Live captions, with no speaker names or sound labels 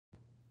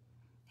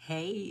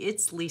Hey,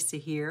 it's Lisa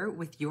here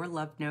with your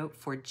love note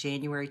for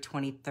January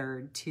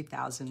 23rd,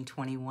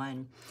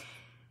 2021.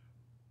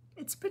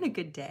 It's been a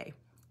good day.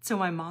 So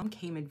my mom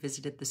came and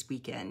visited this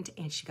weekend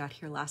and she got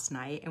here last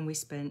night and we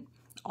spent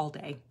all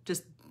day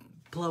just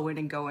blowing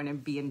and going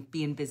and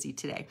being busy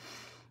today.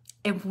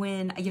 And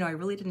when, I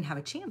really didn't have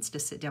a chance to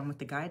sit down with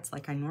the guides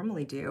like I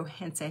normally do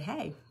and say,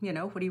 hey,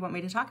 what do you want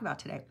me to talk about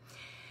today?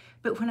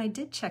 But when I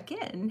did check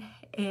in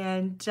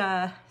and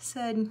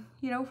said,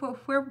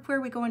 where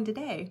are we going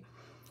today?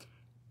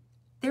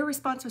 Their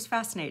response was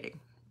fascinating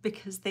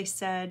because they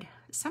said,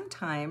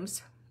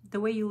 sometimes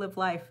the way you live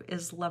life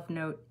is love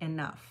note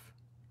enough.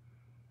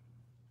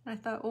 And I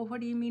thought, well,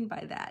 what do you mean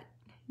by that?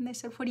 And they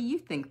said, what do you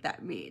think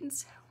that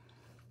means?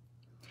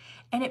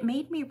 And it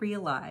made me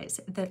realize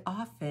that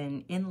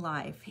often in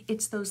life,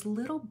 it's those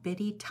little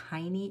bitty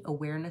tiny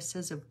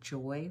awarenesses of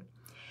joy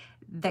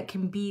that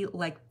can be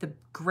like the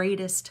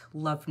greatest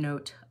love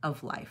note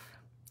of life.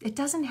 It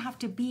doesn't have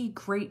to be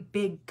great,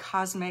 big,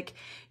 cosmic,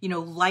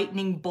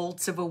 lightning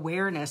bolts of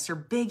awareness or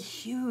big,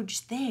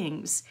 huge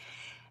things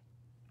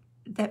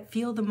that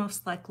feel the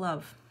most like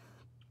love.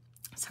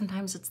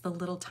 Sometimes it's the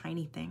little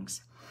tiny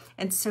things.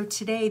 And so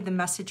today, the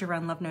message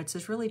around love notes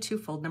is really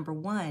twofold. Number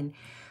one,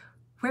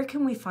 where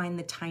can we find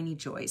the tiny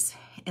joys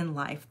in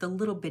life, the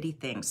little bitty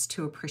things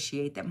to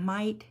appreciate that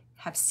might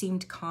have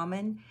seemed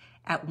common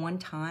at one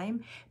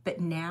time,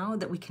 but now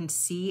that we can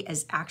see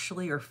as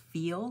actually or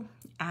feel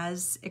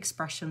as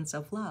expressions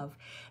of love?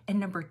 And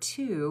number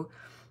two,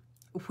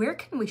 where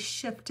can we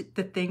shift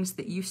the things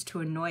that used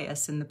to annoy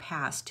us in the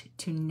past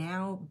to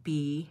now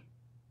be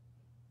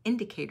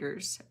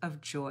indicators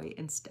of joy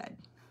instead?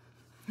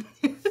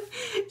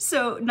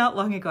 So not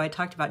long ago, I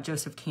talked about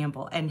Joseph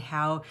Campbell and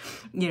how,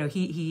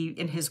 he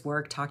in his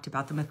work talked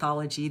about the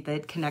mythology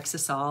that connects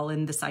us all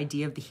and this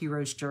idea of the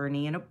hero's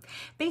journey. And it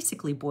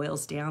basically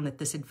boils down that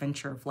this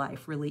adventure of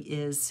life really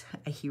is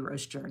a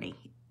hero's journey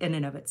in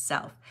and of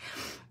itself.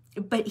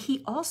 But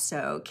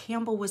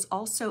Campbell was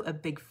also a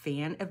big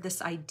fan of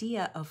this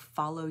idea of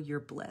follow your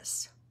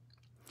bliss.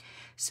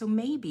 So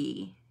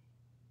maybe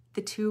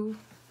the two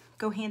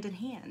go hand in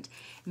hand.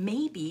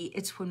 Maybe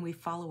it's when we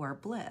follow our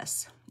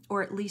bliss,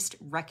 or at least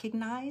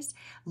recognize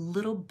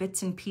little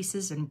bits and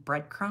pieces and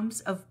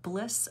breadcrumbs of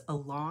bliss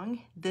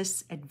along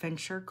this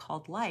adventure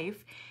called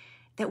life,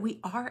 that we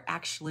are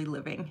actually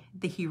living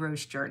the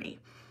hero's journey.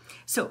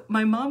 So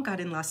my mom got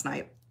in last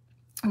night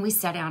and we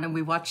sat down and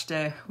we watched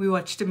a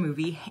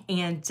movie,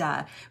 and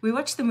we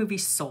watched the movie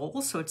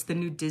Soul. So it's the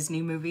new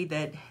Disney movie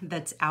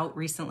that's out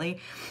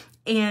recently.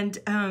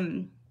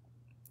 And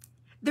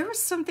there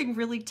was something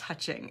really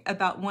touching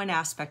about one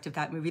aspect of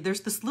that movie. There's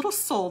this little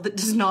soul that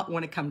does not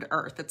want to come to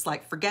Earth. It's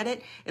like, forget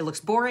it. It looks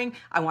boring.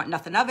 I want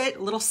nothing of it.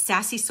 A little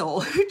sassy soul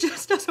who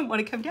just doesn't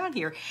want to come down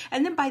here.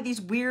 And then by these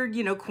weird,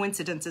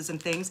 coincidences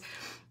and things,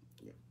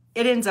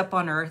 it ends up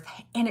on Earth.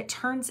 And it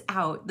turns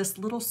out this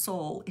little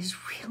soul is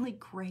really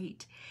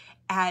great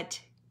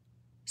at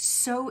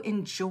so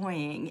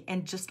enjoying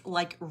and just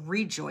like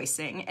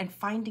rejoicing and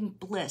finding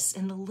bliss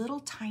in the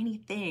little tiny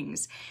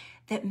things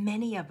that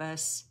many of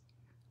us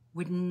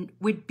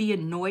would be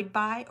annoyed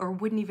by or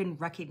wouldn't even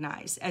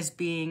recognize as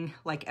being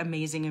like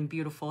amazing and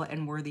beautiful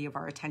and worthy of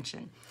our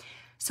attention.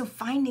 So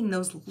finding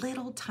those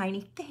little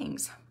tiny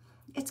things,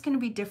 it's going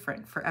to be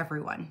different for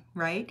everyone,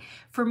 right?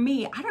 For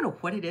me, I don't know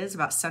what it is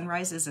about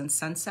sunrises and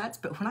sunsets,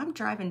 but when I'm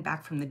driving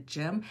back from the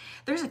gym,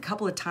 there's a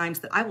couple of times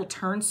that I will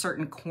turn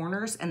certain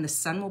corners and the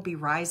sun will be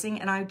rising,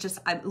 and it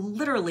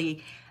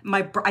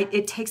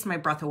takes my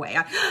breath away.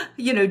 I,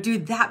 do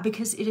that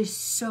because it is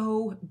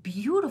so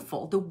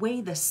beautiful. The way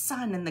the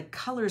sun and the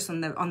colors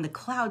on the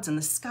clouds and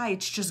the sky,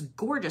 it's just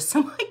gorgeous.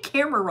 So my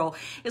camera roll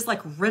is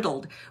like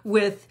riddled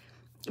with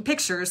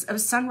pictures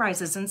of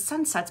sunrises and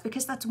sunsets,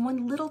 because that's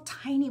one little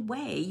tiny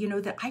way,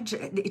 that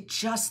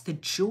the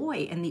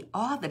joy and the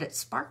awe that it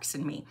sparks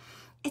in me.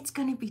 It's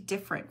going to be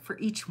different for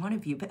each one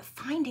of you, but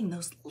finding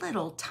those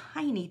little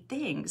tiny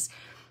things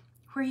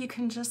where you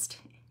can just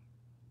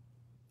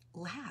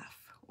laugh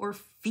or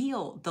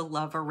feel the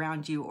love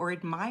around you, or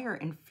admire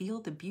and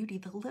feel the beauty,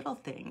 the little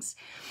things,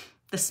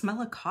 the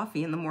smell of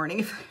coffee in the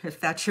morning,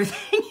 if that's your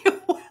thing,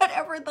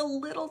 whatever the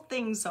little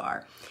things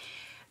are.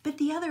 But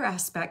the other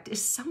aspect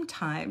is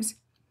sometimes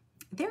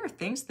there are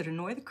things that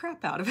annoy the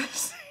crap out of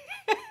us.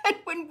 And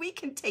when we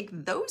can take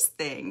those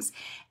things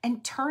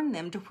and turn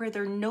them to where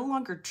they're no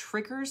longer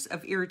triggers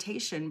of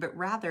irritation, but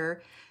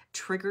rather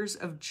triggers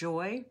of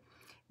joy,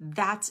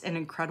 that's an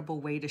incredible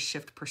way to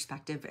shift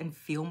perspective and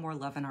feel more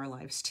love in our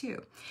lives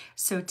too.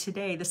 So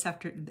today,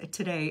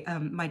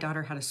 my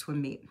daughter had a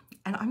swim meet,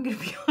 and I'm going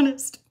to be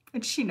honest,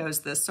 and she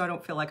knows this, so I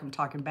don't feel like I'm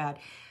talking bad.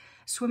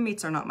 Swim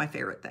meets are not my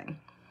favorite thing.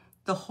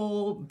 The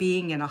whole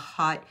being in a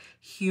hot,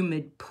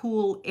 humid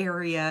pool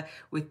area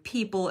with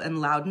people and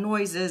loud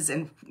noises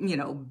and,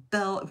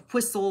 bell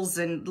whistles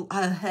and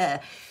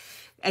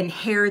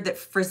hair that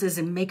frizzes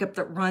and makeup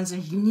that runs,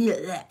 and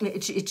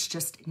it's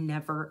just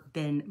never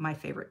been my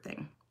favorite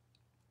thing.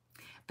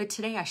 But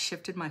today I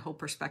shifted my whole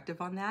perspective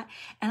on that,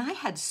 and I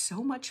had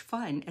so much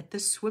fun at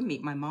this swim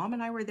meet. My mom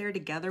and I were there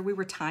together. We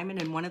were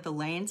timing in one of the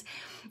lanes,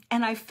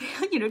 and I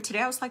feel, today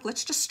I was like,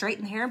 let's just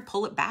straighten the hair and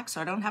pull it back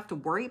so I don't have to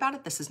worry about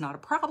it. This is not a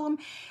problem.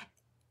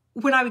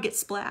 When I would get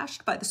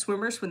splashed by the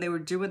swimmers when they were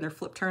doing their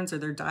flip turns or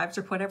their dives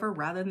or whatever,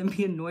 rather than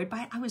be annoyed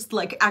by it, I was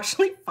like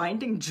actually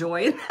finding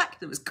joy in that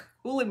because it was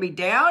cooling me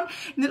down.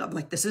 And then I'm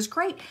like, this is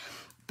great.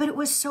 But it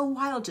was so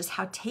wild just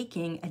how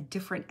taking a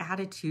different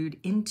attitude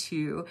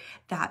into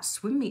that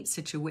swim meet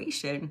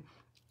situation,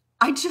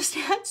 I just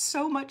had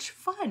so much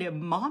fun.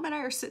 And Mom and I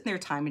are sitting there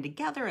timing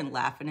together and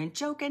laughing and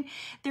joking.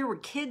 There were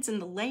kids in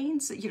the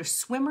lanes,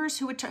 swimmers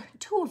who would,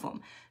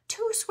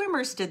 two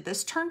swimmers did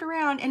this, turned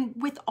around and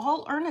with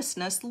all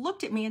earnestness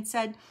looked at me and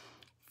said,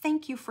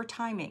 "Thank you for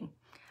timing.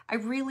 I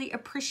really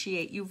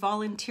appreciate you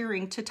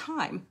volunteering to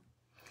time."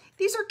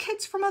 These are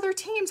kids from other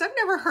teams. I've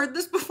never heard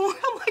this before.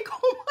 I'm like,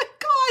 oh my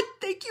God,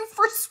 thank you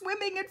for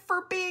swimming and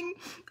for being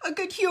a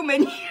good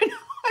human.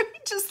 I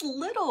mean, just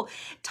little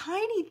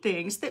tiny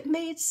things that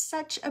made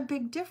such a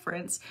big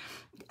difference,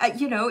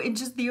 in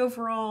just the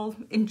overall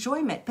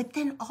enjoyment. But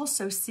then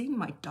also seeing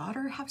my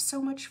daughter have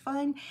so much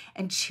fun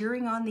and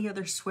cheering on the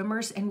other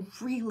swimmers and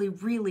really,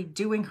 really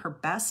doing her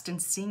best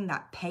and seeing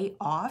that pay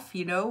off,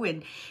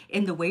 in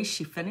the way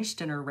she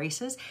finished in her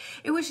races.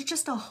 It was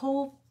just a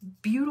whole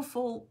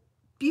beautiful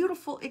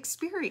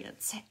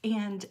experience.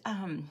 And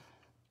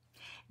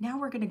now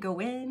we're going to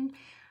go in.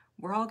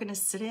 We're all going to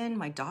sit in.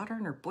 My daughter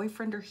and her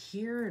boyfriend are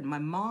here, and my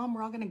mom,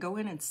 we're all going to go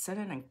in and sit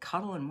in and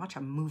cuddle and watch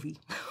a movie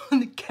on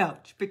the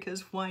couch,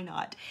 because why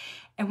not?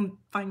 And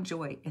find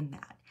joy in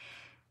that.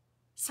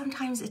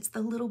 Sometimes it's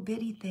the little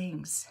bitty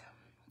things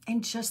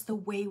and just the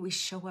way we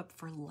show up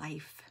for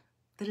life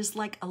that is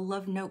like a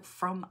love note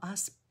from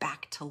us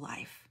back to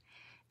life.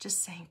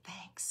 Just saying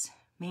thanks.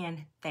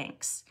 Man,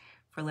 thanks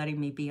for letting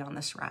me be on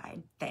this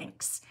ride.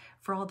 Thanks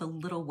for all the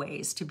little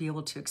ways to be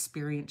able to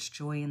experience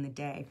joy in the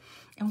day.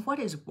 And what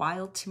is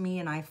wild to me,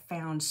 and I've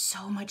found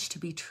so much to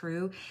be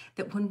true,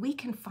 that when we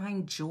can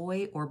find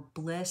joy or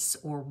bliss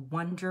or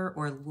wonder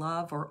or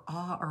love or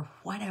awe or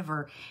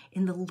whatever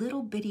in the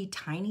little bitty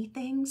tiny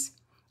things,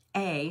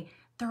 A,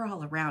 they're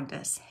all around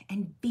us,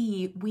 and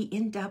B, we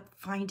end up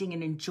finding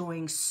and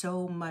enjoying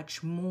so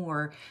much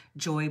more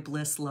joy,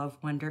 bliss, love,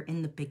 wonder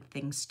in the big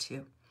things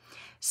too.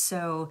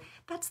 So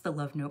that's the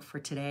love note for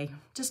today.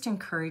 Just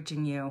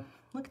encouraging you,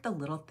 look at the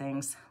little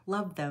things,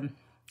 love them,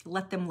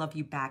 let them love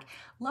you back.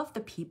 Love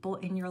the people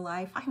in your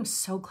life. I'm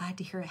so glad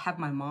to have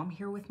my mom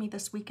here with me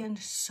this weekend.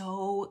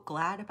 So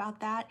glad about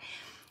that.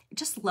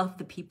 Just love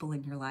the people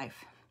in your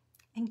life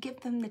and give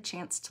them the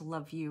chance to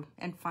love you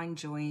and find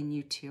joy in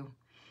you too,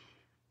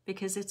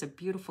 because it's a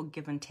beautiful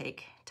give and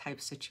take type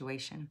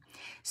situation.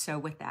 So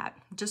with that,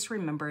 just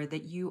remember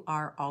that you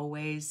are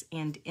always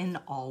and in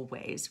all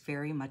ways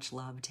very much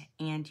loved,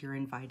 and you're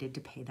invited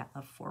to pay that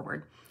love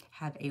forward.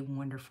 Have a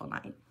wonderful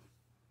night.